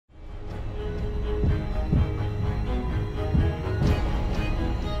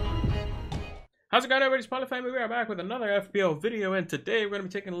How's it going, everybody? Spoiler family. We are back with another FPL video, and today we're going to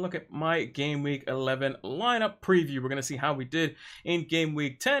be taking a look at my Game Week 11 lineup preview. We're going to see how we did in Game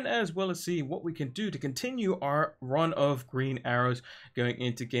Week 10, as well as see what we can do to continue our run of green arrows going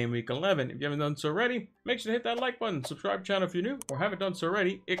into Game Week 11. If you haven't done so already, make sure to hit that like button, subscribe to the channel if you're new, or haven't done so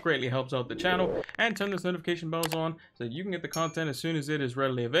already. It greatly helps out the channel, and turn those notification bells on so that you can get the content as soon as it is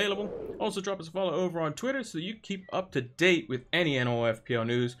readily available. Also, drop us a follow over on Twitter so you keep up to date with any and all FPL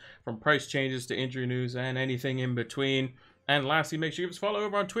news, from price changes to injury news and anything in between. And lastly, make sure you give us a follow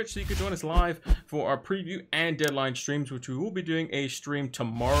over on Twitch so you can join us live for our preview and deadline streams, which we will be doing a stream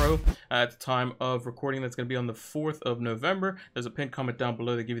tomorrow at the time of recording. That's going to be on the 4th of November. There's a pinned comment down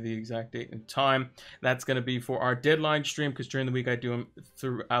below to give you the exact date and time. That's going to be for our deadline stream, because during the week I do them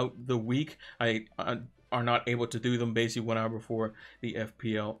throughout the week. I are not able to do them basically 1 hour before the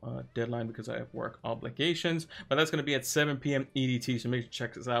FPL deadline because I have work obligations. But that's going to be at 7 p.m. EDT, so make sure to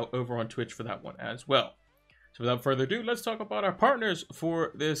check us out over on Twitch for that one as well. So without further ado, let's talk about our partners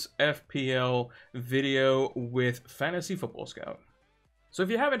for this FPL video with Fantasy Football Scout. So if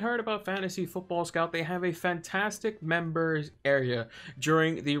you haven't heard about Fantasy Football Scout, they have a fantastic members area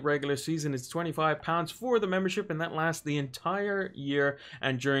during the regular season. It's £25 for the membership, and that lasts the entire year.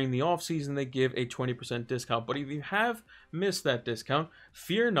 And during the off season, they give a 20% discount. But if you have missed that discount,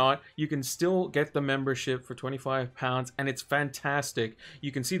 fear not, you can still get the membership for £25, and it's fantastic.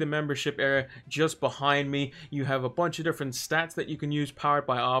 You can see the membership area just behind me. You have a bunch of different stats that you can use, powered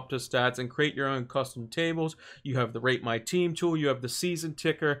by Opta stats, and create your own custom tables. You have the Rate My Team tool, you have the season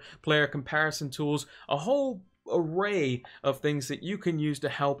ticker, player comparison tools, a whole array of things that you can use to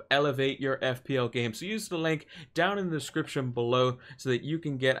help elevate your FPL game. So use the link down in the description below so that you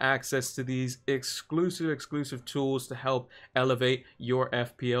can get access to these exclusive tools to help elevate your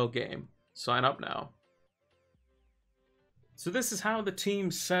FPL game. Sign up now. So this is how the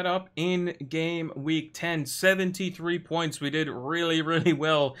team set up in Game Week 10. 73 points. We did really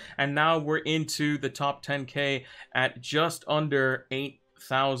well. And now we're into the top 10K at just under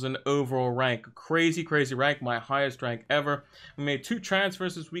 8,000 overall rank. Crazy rank, my highest rank ever. We made 2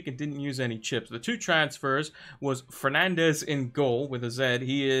 transfers this week and didn't use any chips. The 2 transfers was Fernandez in goal with a Z.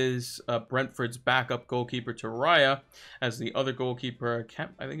 He is Brentford's backup goalkeeper to Raya, as the other goalkeeper,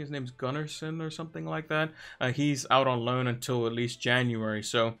 I think his name's Gunnarsson or something like that. He's out on loan until at least January.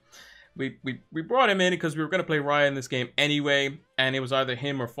 So we brought him in because we were going to play Raya in this game anyway, and it was either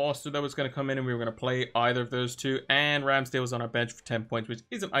him or Foster that was going to come in, and we were going to play either of those two. And Ramsdale was on our bench for 10 points, which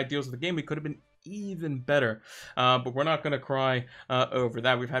isn't ideal, so the game we could have been even better. But we're not going to cry over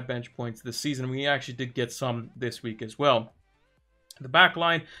that. We've had bench points this season. We actually did get some this week as well. The back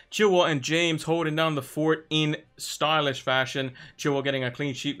line, Chilwell and James holding down the fort in stylish fashion. Chilwell getting a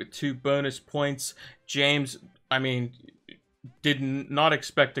clean sheet with 2 bonus points. James, I mean, did not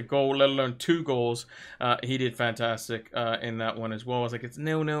expect a goal, let alone 2 goals. He did fantastic in that one as well. I was like, it's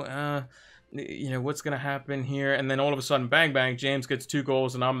no, you know, what's gonna happen here? And then all of a sudden, bang, James gets 2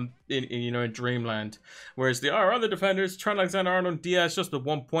 goals, and I'm in dreamland. Whereas our other defenders, Trent Alexander-Arnold, Diaz, just the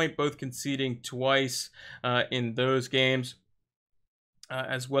 1 point, both conceding twice in those games.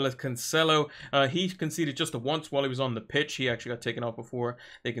 As well as Cancelo. He conceded just the once while he was on the pitch. He actually got taken off before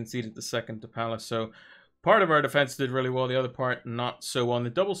they conceded the second to Palace. So part of our defense did really well, the other part not so well. And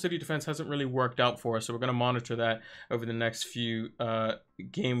the double city defense hasn't really worked out for us, so we're going to monitor that over the next few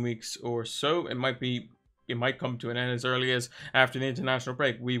game weeks or so. It might come to an end as early as after the international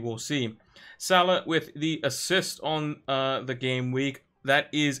break. We will see. Salah with the assist on the game week. That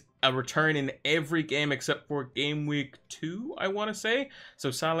is a return in every game except for Game Week 2, I want to say. So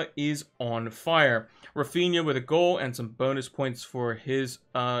Salah is on fire. Rafinha with a goal and some bonus points for his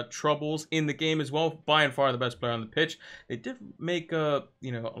troubles in the game as well. By and far the best player on the pitch. They did make a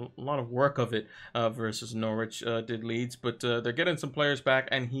lot of work of it versus Norwich, did Leeds, but they're getting some players back,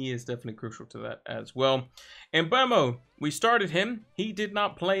 and he is definitely crucial to that as well. Mbemo, we started him. He did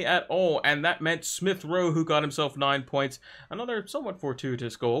not play at all, and that meant Smith Rowe, who got himself 9 points. Another somewhat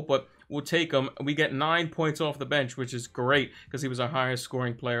fortuitous goal, but we'll take him. We get 9 points off the bench, which is great because he was our highest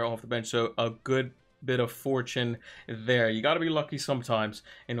scoring player off the bench. So a good bit of fortune there. You got to be lucky sometimes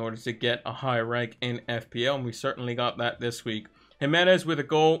in order to get a high rank in FPL, and we certainly got that this week. Jimenez with a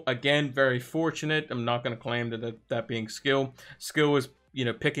goal, again, very fortunate. I'm not going to claim that being skill. Skill is,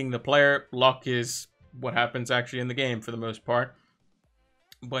 picking the player. Luck is what happens actually in the game for the most part.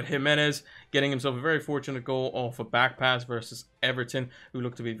 But Jimenez getting himself a very fortunate goal off a back pass versus Everton, who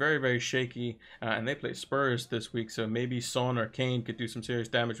look to be very shaky. And they play Spurs this week, so maybe Son or Kane could do some serious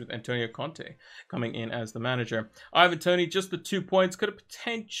damage with Antonio Conte coming in as the manager. Ivan Toney, just the 2 points. Could have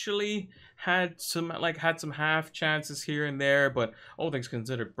potentially had some half chances here and there, but all things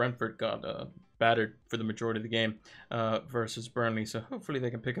considered, Brentford got battered for the majority of the game versus Burnley. So hopefully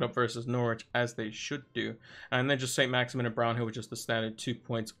they can pick it up versus Norwich, as they should do. And then just St. Maximin and Brownhill with just the standard 2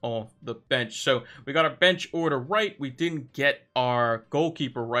 points off the bench. So we got our bench order right. We didn't get our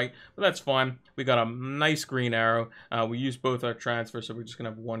goalkeeper right, but that's fine. We got a nice green arrow. We used both our transfers, so we're just going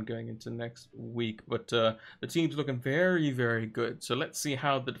to have one going into next week. But the team's looking very, very good. So let's see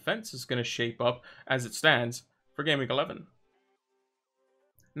how the defense is going to shape up as it stands for Game Week 11.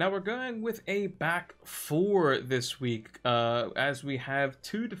 Now we're going with a back four this week, as we have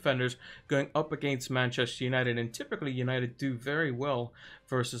two defenders going up against Manchester United, and typically United do very well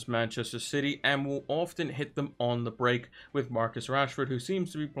versus Manchester City and will often hit them on the break with Marcus Rashford, who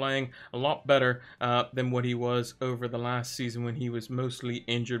seems to be playing a lot better than what he was over the last season, when he was mostly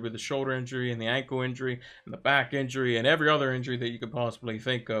injured with the shoulder injury and the ankle injury and the back injury and every other injury that you could possibly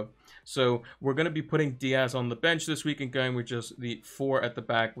think of. So we're going to be putting Diaz on the bench this week and going with just the four at the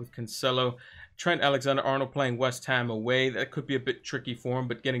back with Cancelo. Trent Alexander-Arnold playing West Ham away. That could be a bit tricky for him,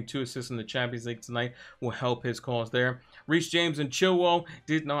 but getting 2 assists in the Champions League tonight will help his cause there. Reece James and Chilwell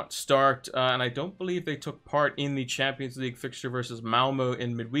did not start, and I don't believe they took part in the Champions League fixture versus Malmo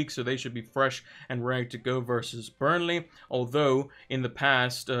in midweek, so they should be fresh and ready to go versus Burnley. Although, in the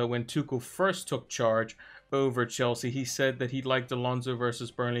past, when Tuchel first took charge over Chelsea, he said that he liked Alonso versus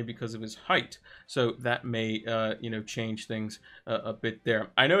Burnley because of his height. So that may, change things a bit there.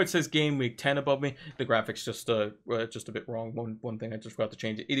 I know it says Game Week 10 above me. The graphics just a bit wrong. One thing I just forgot to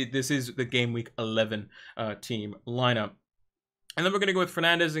change it. This is the Game Week 11 team lineup. And then we're going to go with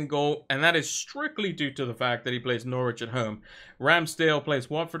Fernandes in goal, and that is strictly due to the fact that he plays Norwich at home. Ramsdale plays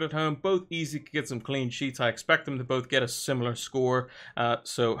Watford at home. Both easy to get some clean sheets. I expect them to both get a similar score.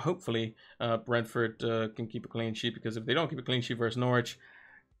 So hopefully Brentford can keep a clean sheet, because if they don't keep a clean sheet versus Norwich,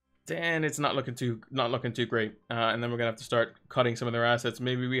 then it's not looking too great. And then we're going to have to start cutting some of their assets.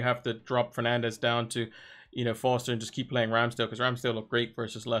 Maybe we have to drop Fernandes down to, Foster, and just keep playing Ramsdale, because Ramsdale looked great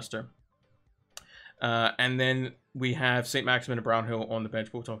versus Leicester. And then we have St. Maximin and Brownhill on the bench.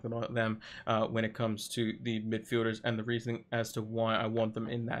 We'll talk about them when it comes to the midfielders and the reasoning as to why I want them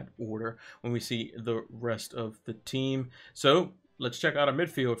in that order when we see the rest of the team. So let's check out our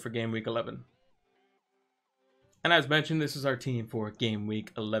midfield for Game Week 11. And as mentioned, this is our team for Game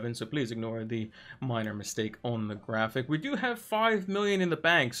Week 11, so please ignore the minor mistake on the graphic. We do have 5 million in the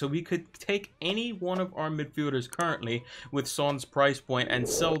bank, so we could take any one of our midfielders currently with Son's price point and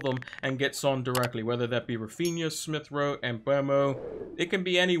sell them and get Son directly, whether that be Rafinha, Smith Rowe, and Mbeumo. It can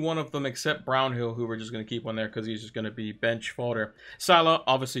be any one of them except Brownhill, who we're just going to keep on there because he's just going to be bench fodder. Salah,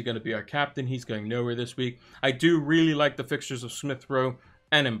 obviously going to be our captain. He's going nowhere this week. I do really like the fixtures of Smith Rowe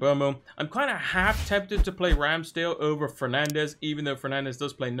and Mbeumo. I'm kind of half tempted to play Ramsdale over Fernandes, even though Fernandes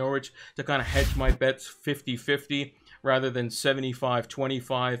does play Norwich, to kind of hedge my bets 50-50 rather than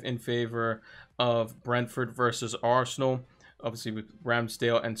 75-25 in favor of Brentford versus Arsenal. Obviously with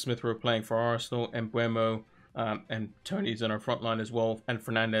Ramsdale and Smith Rowe playing for Arsenal, and Mbeumo and Tony's in our front line as well, and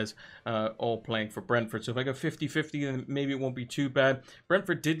Fernandes all playing for Brentford. So if I go 50-50, then maybe it won't be too bad.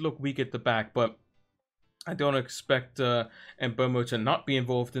 Brentford did look weak at the back, but I don't expect Mbeumo to not be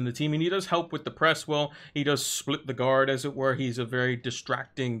involved in the team, and he does help with the press well. He does split the guard, as it were. He's a very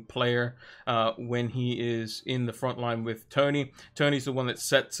distracting player when he is in the front line with Tony. Tony's the one that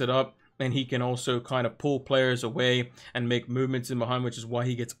sets it up, and he can also kind of pull players away and make movements in behind, which is why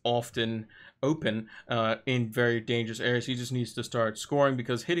he gets often open in very dangerous areas. He just needs to start scoring,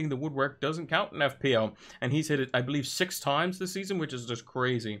 because hitting the woodwork doesn't count in FPL, and he's hit it, I believe, 6 times this season, which is just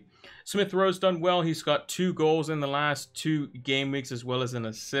crazy. Smith Rowe's done well. He's got 2 goals in the last 2 game weeks, as well as an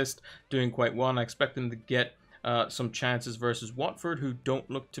assist, doing quite well, and I expect him to get some chances versus Watford, who don't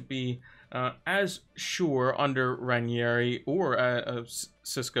look to be as sure under Ranieri or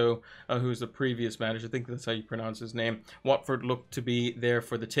Cisco, who's the previous manager. I think that's how you pronounce his name. Watford looked to be there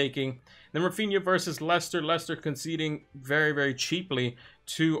for the taking. Then Rafinha versus Leicester. Leicester conceding very, very cheaply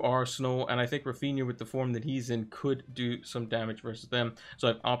to Arsenal, and I think Rafinha, with the form that he's in, could do some damage versus them. So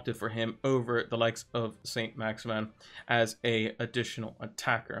I've opted for him over the likes of St. Maximin as a additional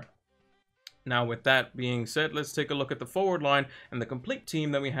attacker. Now, with that being said, let's take a look at the forward line and the complete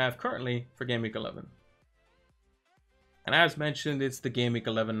team that we have currently for Game Week 11. And as mentioned, it's the Game Week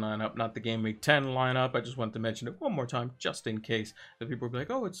 11 lineup, not the Game Week 10 lineup. I just want to mention it one more time, just in case that people will be like,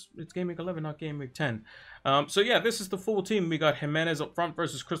 oh, it's Game Week 11, not Game Week 10. So yeah, this is the full team. We got Jimenez up front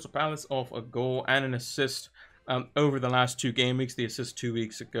versus Crystal Palace off a goal and an assist over the last 2 game weeks. The assist 2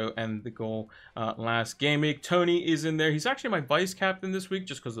 weeks ago and the goal last game week. Tony is in there. He's actually my vice captain this week,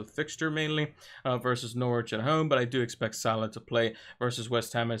 just because of fixture mainly, versus Norwich at home, but I do expect Salah to play versus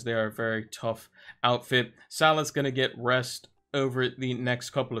West Ham, as they are a very tough outfit. Salah's going to get rest over the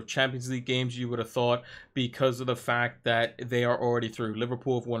next couple of Champions League games, you would have thought, because of the fact that they are already through.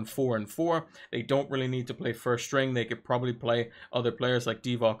 Liverpool have won 4-4. They don't really need to play first string. They could probably play other players like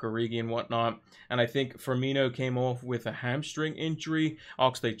Divock Origi and whatnot. And I think Firmino came off with a hamstring injury.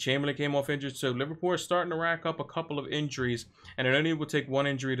 Oxlade-Chamberlain came off injured. So Liverpool are starting to rack up a couple of injuries. And it only will take one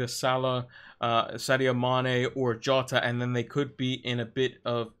injury to Salah, Sadio Mane, or Jota, and then they could be in a bit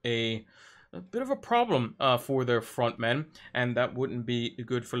of a problem for their front men, and that wouldn't be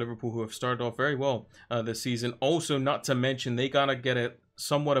good for Liverpool, who have started off very well this season. Also, not to mention, they gotta get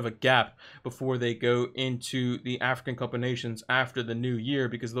somewhat of a gap before they go into the African Cup of Nations after the new year,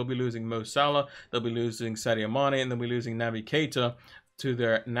 because they'll be losing Mo Salah, they'll be losing Sadio Mane, and they'll be losing Naby Keita to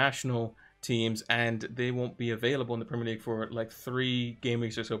their national teams, and they won't be available in the Premier League for like 3 game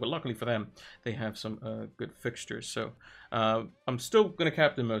weeks or so. But luckily for them, they have some good fixtures. So I'm still going to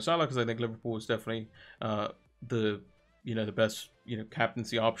captain Mo Salah, because I think Liverpool is definitely the best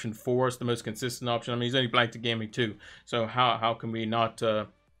captaincy option for us, the most consistent option. I mean, he's only blanked to game week 2, so how can we not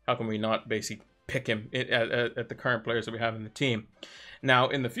basically pick him at the current players that we have in the team? Now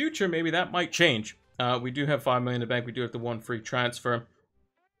in the future, maybe that might change. We do have 5 million in the bank. We do have the 1 free transfer.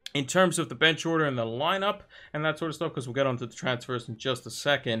 In terms of the bench order and the lineup and that sort of stuff, because we'll get onto the transfers in just a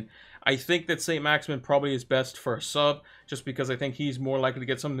second, I think that St. Maximin probably is best for a sub, just because I think he's more likely to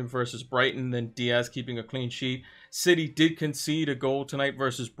get something versus Brighton than Diaz keeping a clean sheet. City did concede a goal tonight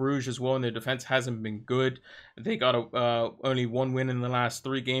versus Bruges as well, and their defense hasn't been good. They got only 1 win in the last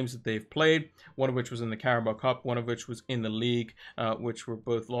 3 games that they've played, one of which was in the Carabao Cup, one of which was in the league, which were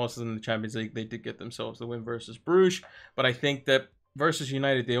both losses in the Champions League. They did get themselves the win versus Bruges, but I think that versus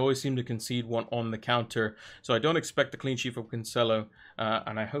United, they always seem to concede one on the counter. So I don't expect a clean sheet from Cancelo,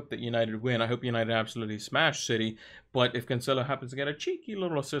 and I hope that United win. I hope United absolutely smash City, but if Cancelo happens to get a cheeky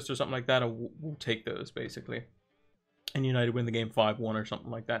little assist or something like that, we'll take those, basically. And United win the game 5-1 or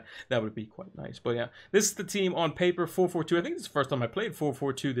something like that. That would be quite nice. But yeah, this is the team on paper, 4-4-2. I think this is the first time I played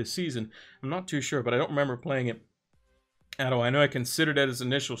 4-4-2 this season. I'm not too sure, but I don't remember playing it at all. I know I considered it as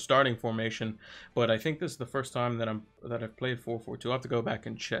initial starting formation, but I think this is the first time that I've played 4-4-2. I'll have to go back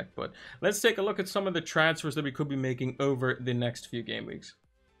and check. But let's take a look at some of the transfers that we could be making over the next few game weeks.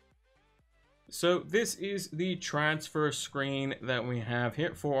 So this is the transfer screen that we have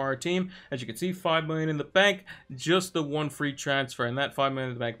here for our team. As you can see, 5 million in the bank, just the 1 free transfer, and that 5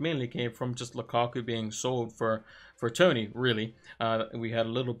 million in the bank mainly came from just Lukaku being sold for Tony, really. We had a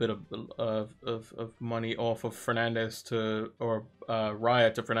little bit of money off of Fernandez or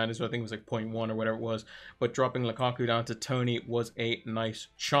Raya to Fernandez, so I think it was like 0.1 or whatever it was, but dropping Lukaku down to Tony was a nice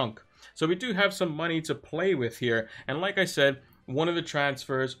chunk. So we do have some money to play with here, and like I said, one of the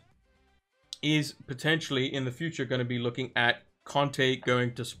transfers is potentially in the future going to be looking at Conte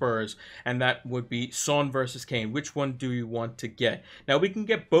going to Spurs, and that would be Son versus Kane. Which one do you want to get? Now, we can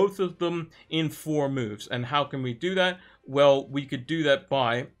get both of them in 4 moves, and how can we do that? Well, we could do that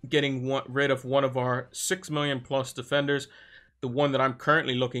by getting rid of one of our 6 million plus defenders. The one that I'm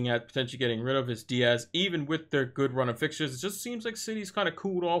currently looking at potentially getting rid of is Diaz. Even with their good run of fixtures, it just seems like City's kind of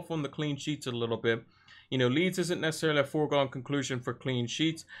cooled off on the clean sheets a little bit. You know, Leeds isn't necessarily a foregone conclusion for clean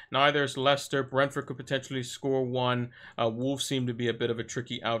sheets. Neither is Leicester. Brentford could potentially score 1. Wolves seem to be a bit of a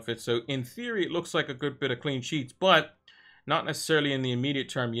tricky outfit. So in theory, it looks like a good bit of clean sheets, but not necessarily in the immediate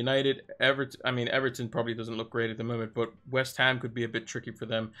term. United, Everton probably doesn't look great at the moment, but West Ham could be a bit tricky for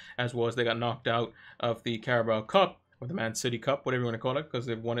them as well, as they got knocked out of the Carabao Cup, or the Man City Cup, whatever you want to call it, because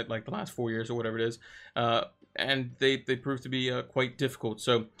they've won it like the last 4 years or whatever it is. And they proved to be quite difficult.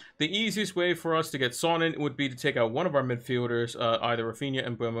 So the easiest way for us to get Son in would be to take out one of our midfielders, either Rafinha,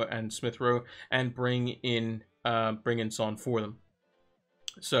 Mbeumo, and Smith Rowe, and bring in Son for them.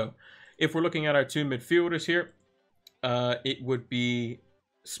 So if we're looking at our 2 midfielders here, it would be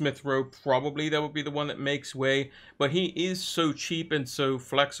Smith Rowe, probably. That would be the one that makes way, but he is so cheap and so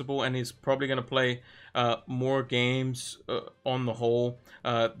flexible, and he's probably going to play more games on the whole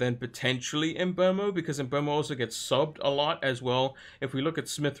than potentially Mbeumo, because Mbeumo also gets subbed a lot as well. If we look at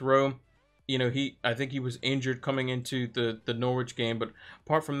Smith Rowe, you know, I think he was injured coming into the Norwich game, but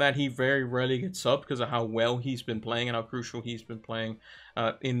apart from that, he very rarely gets subbed because of how well he's been playing and how crucial he's been playing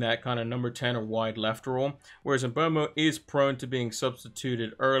in that kind of number 10 or wide left role. Whereas Mbeumo is prone to being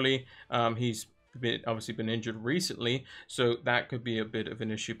substituted early. He's obviously been injured recently, so that could be a bit of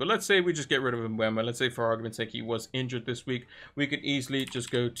an issue. But let's say we just get rid of Mbeumo. Let's say, for argument's sake, he was injured this week. We could easily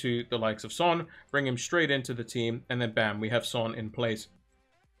just go to the likes of Son, bring him straight into the team, and then bam, we have Son in place.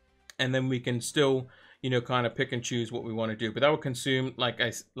 And then we can still, you know, kind of pick and choose what we want to do. But that would consume, like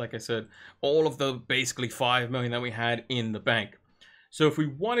I said, all of the basically 5 million that we had in the bank. So if we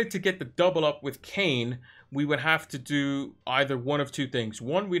wanted to get the double up with Kane, we would have to do either one of two things.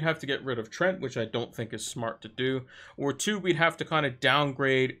 One, we'd have to get rid of Trent, which I don't think is smart to do. Or two, we'd have to kind of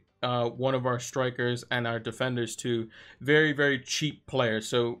downgrade one of our strikers and our defenders to very, very cheap players.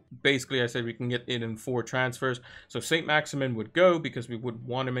 So basically, I said we can get it in 4 transfers. So St. Maximin would go because we wouldn't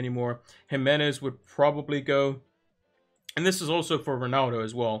want him anymore. Jimenez would probably go. And this is also for Ronaldo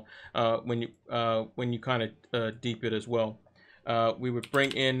as well, when you kind of deep it as well. We would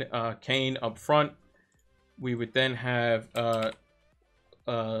bring in Kane up front. We would then have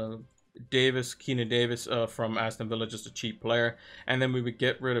Keenan Davis from Aston Villa, just a cheap player. And then we would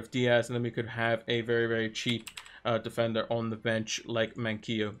get rid of Diaz, and then we could have a very, very cheap defender on the bench like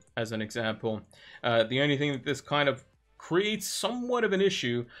Manquillo, as an example. The only thing that this kind of creates somewhat of an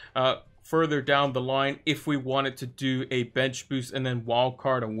issue further down the line, if we wanted to do a bench boost and then wild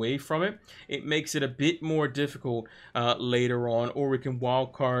card away from it, it makes it a bit more difficult later on, or we can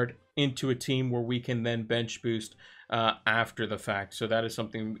wild card into a team where we can then bench boost after the fact. So that is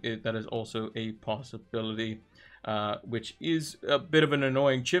something that is also a possibility, which is a bit of an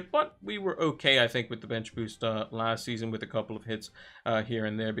annoying chip, but we were okay, I think, with the bench boost last season with a couple of hits here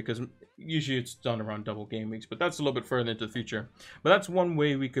and there, because usually it's done around double game weeks, but that's a little bit further into the future. But that's one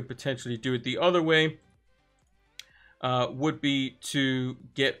way we could potentially do it. The other way would be to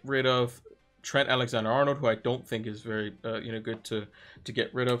get rid of Trent Alexander-Arnold, who I don't think is very good to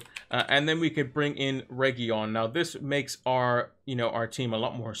get rid of, and then we could bring in Reguilon. Now this makes our our team a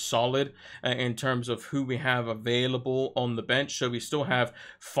lot more solid in terms of who we have available on the bench. So we still have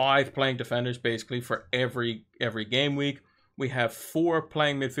 5 playing defenders basically for every game week. We have 4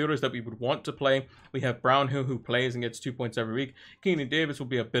 playing midfielders that we would want to play. We have Brownhill, who plays and gets 2 points every week. Keenan Davis will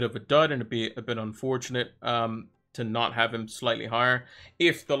be a bit of a dud, and it'd be a bit unfortunate to not have him slightly higher.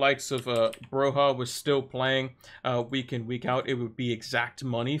 If the likes of Broha was still playing week in, week out, it would be exact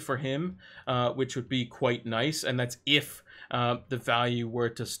money for him, which would be quite nice. And that's if the value were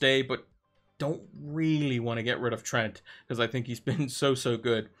to stay, but don't really want to get rid of Trent, because I think he's been so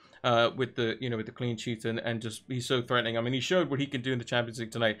good with the with the clean sheets, and just he's so threatening. I mean, he showed what he can do in the Champions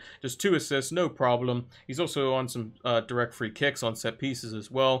League tonight. Just 2 assists, no problem. He's also on some direct free kicks on set pieces as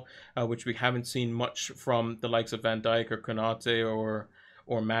well, which we haven't seen much from the likes of Van Dijk or Konate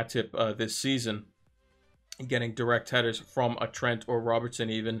or Matip this season. Getting direct headers from a Trent or Robertson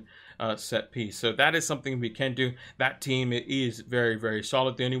even set piece. So that is something we can do. That team is very, very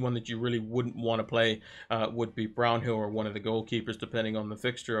solid. The only one that you really wouldn't want to play would be Brownhill or one of the goalkeepers, depending on the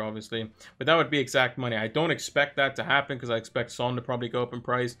fixture, obviously. But that would be exact money. I don't expect that to happen, because I expect Son to probably go up in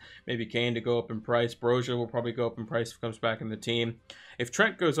price, maybe Kane to go up in price. Broja will probably go up in price if he comes back in the team. If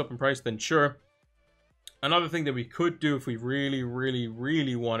Trent goes up in price, then sure. Another thing that we could do if we really, really,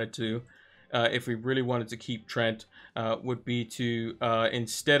 really wanted to, if we really wanted to keep Trent, would be to,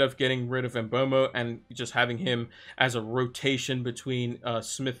 instead of getting rid of Mbomo and just having him as a rotation between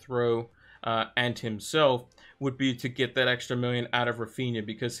Smith Rowe and himself, would be to get that extra million out of Rafinha,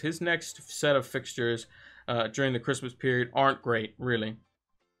 because his next set of fixtures during the Christmas period aren't great, really.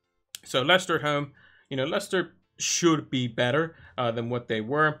 So Leicester at home, Leicester should be better than what they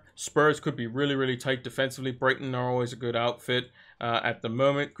were. Spurs could be really, really tight defensively. Brighton are always a good outfit at the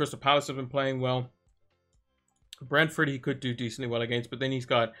moment. Crystal Palace have been playing well. Brentford he could do decently well against, but then he's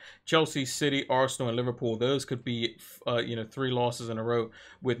got Chelsea, City, Arsenal, and Liverpool. Those could be 3 losses in a row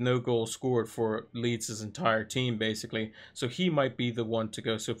with no goals scored for Leeds' entire team, basically. So he might be the one to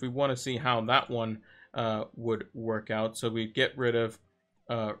go. So if we want to see how that one would work out, so we get rid of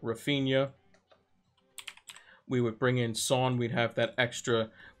Rafinha. We would bring in Son. We'd have that extra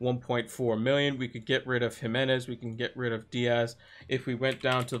 1.4 million. We could get rid of Jimenez. We can get rid of Diaz. If we went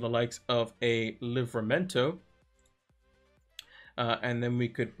down to the likes of a Livramento, and then we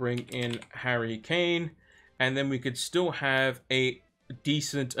could bring in Harry Kane, and then we could still have a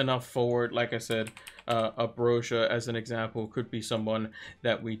decent enough forward. Like I said, a Broja, as an example, could be someone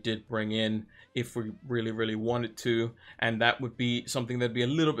that we did bring in if we really, really wanted to, and that would be something that'd be a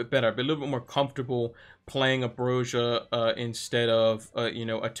little bit better, be a little bit more comfortable playing a Broja instead of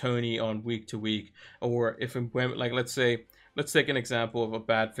a Tony on week to week. Or if we went, like, let's take an example of a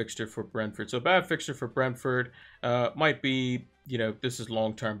bad fixture for Brentford. So a bad fixture for Brentford might be, this is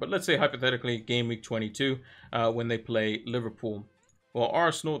long term, but let's say hypothetically game week 22 when they play Liverpool. Well,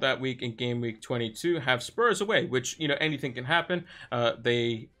 Arsenal that week in game week 22 have Spurs away, which, anything can happen.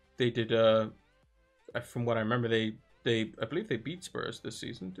 They did, from what I remember, I believe they beat Spurs this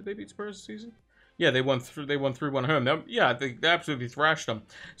season. Did they beat Spurs this season? Yeah, they won 3-1 home. They absolutely thrashed them.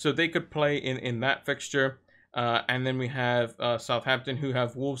 So they could play in that fixture. And then we have Southampton, who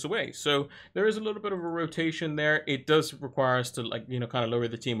have Wolves away. So there is a little bit of a rotation there. It does require us to, like, kind of lower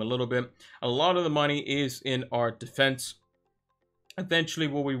the team a little bit. A lot of the money is in our defense. Eventually,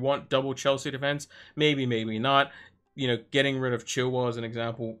 will we want double Chelsea defense? Maybe, maybe not. Getting rid of Chilwell as an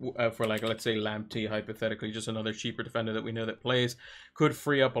example for, like, let's say Lamptey, hypothetically, just another cheaper defender that we know that plays, could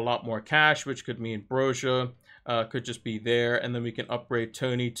free up a lot more cash, which could mean Broja could just be there, and then we can upgrade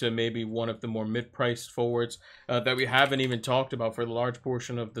Tony to maybe one of the more mid-priced forwards that we haven't even talked about for the large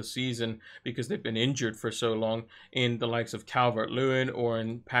portion of the season because they've been injured for so long, in the likes of Calvert-Lewin or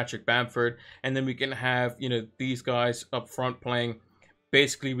in Patrick Bamford. And then we can have, these guys up front playing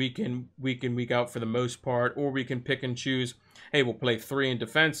basically week in, week out for the most part, or we can pick and choose. Hey, we'll play 3 in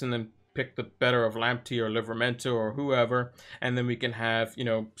defense and then pick the better of Lamptey or Livramento or whoever, and then we can have,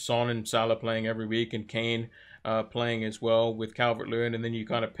 Son and Salah playing every week, and Kane playing as well with Calvert-Lewin, and then you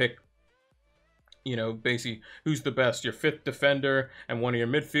kind of pick, basically who's the best, your 5th defender and one of your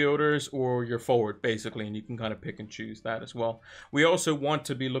midfielders, or your forward, basically, and you can kind of pick and choose that as well. We also want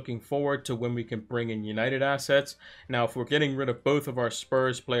to be looking forward to when we can bring in United assets. Now, if we're getting rid of both of our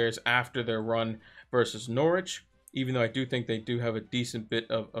Spurs players after their run versus Norwich, even though I do think they do have a decent bit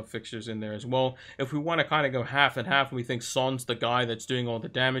of fixtures in there as well. If we want to kind of go half and half, and we think Son's the guy that's doing all the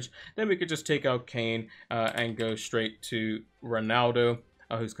damage, then we could just take out Kane and go straight to Ronaldo,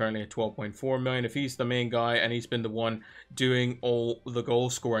 who's currently at 12.4 million. If he's the main guy and he's been the one doing all the goal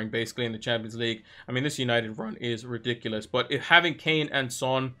scoring basically in the Champions League, I mean, this United run is ridiculous. But if having Kane and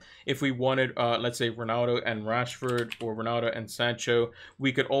Son, if we wanted, let's say Ronaldo and Rashford, or Ronaldo and Sancho,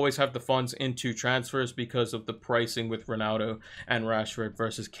 we could always have the funds into transfers because of the pricing with Ronaldo and Rashford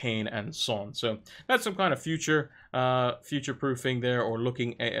versus Kane and Son. So that's some kind of future proofing there, or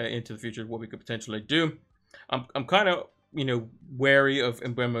looking into the future of what we could potentially do. I'm kind of wary of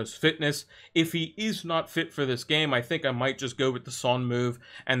Mbeumo's fitness. If he is not fit for this game, I think I might just go with the Son move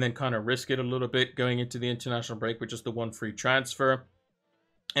and then kind of risk it a little bit going into the international break with just the 1 free transfer,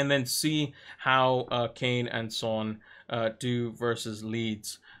 and then see how Kane and Son do versus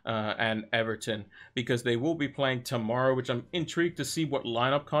Leeds and Everton, because they will be playing tomorrow, which I'm intrigued to see what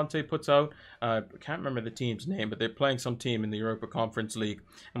lineup Conte puts out. I can't remember the team's name, but they're playing some team in the Europa Conference League,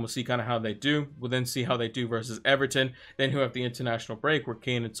 and we'll see kind of how they do. We'll then see how they do versus Everton, then who have the international break, where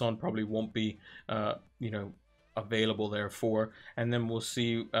Kane and Son probably won't be, available there for, and then we'll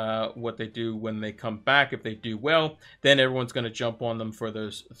see what they do when they come back. If they do well, then everyone's going to jump on them for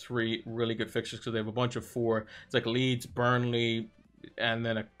those 3 really good fixtures, because they have a bunch of 4. It's like Leeds, Burnley, and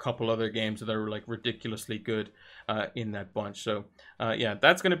then a couple other games that are like ridiculously good in that bunch. So yeah,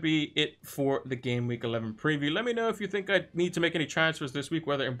 that's going to be it for the Game Week 11 preview. Let me know if you think I need to make any transfers this week,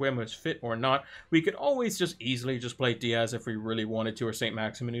 whether Mbeumo is fit or not. We could always just easily just play Diaz if we really wanted to, or St.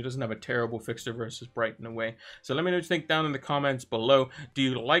 Maximin, who doesn't have a terrible fixture versus Brighton away. So let me know what you think down in the comments below. Do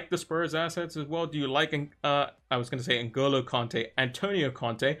you like the Spurs assets as well? Do you like, I was going to say N'Golo Conte, Antonio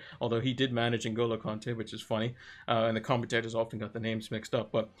Conte, although he did manage N'Golo Conte, which is funny. And the commentators often got the names mixed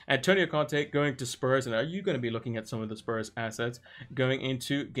up. But Antonio Conte going to Spurs, and are you going to be looking at some of the Spurs assets going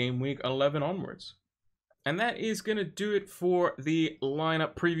into Game Week 11 onwards? And that is going to do it for the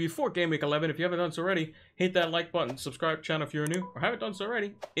lineup preview for Game Week 11. If you haven't done so already, hit that like button, subscribe to the channel if you're new, or haven't done so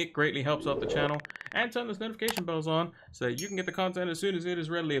already. It greatly helps out the channel. And turn those notification bells on so that you can get the content as soon as it is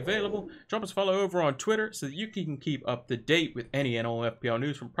readily available. Drop us a follow over on Twitter so that you can keep up to date with any and all FPL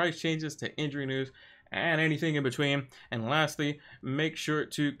news, from price changes to injury news and anything in between. And lastly, make sure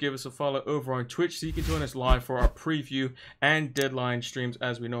to give us a follow over on Twitch so you can join us live for our preview and deadline streams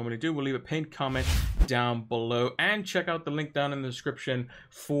as we normally do. We'll leave a pinned comment down below, and check out the link down in the description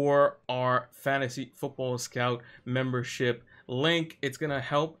for our Fantasy Football Scout membership link. It's going to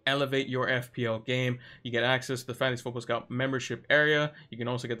help elevate your FPL game. You get access to the Fantasy Football Scout membership area. You can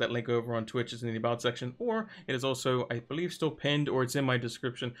also get that link over on Twitch. It's in the About section, or it is also, I believe, still pinned, or it's in my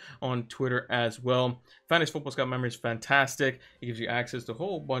description on Twitter as well. Fantasy Football Scout member is fantastic. It gives you access to a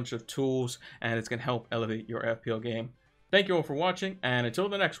whole bunch of tools, and it's going to help elevate your FPL game. Thank you all for watching, and until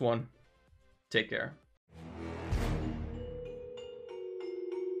the next one, take care.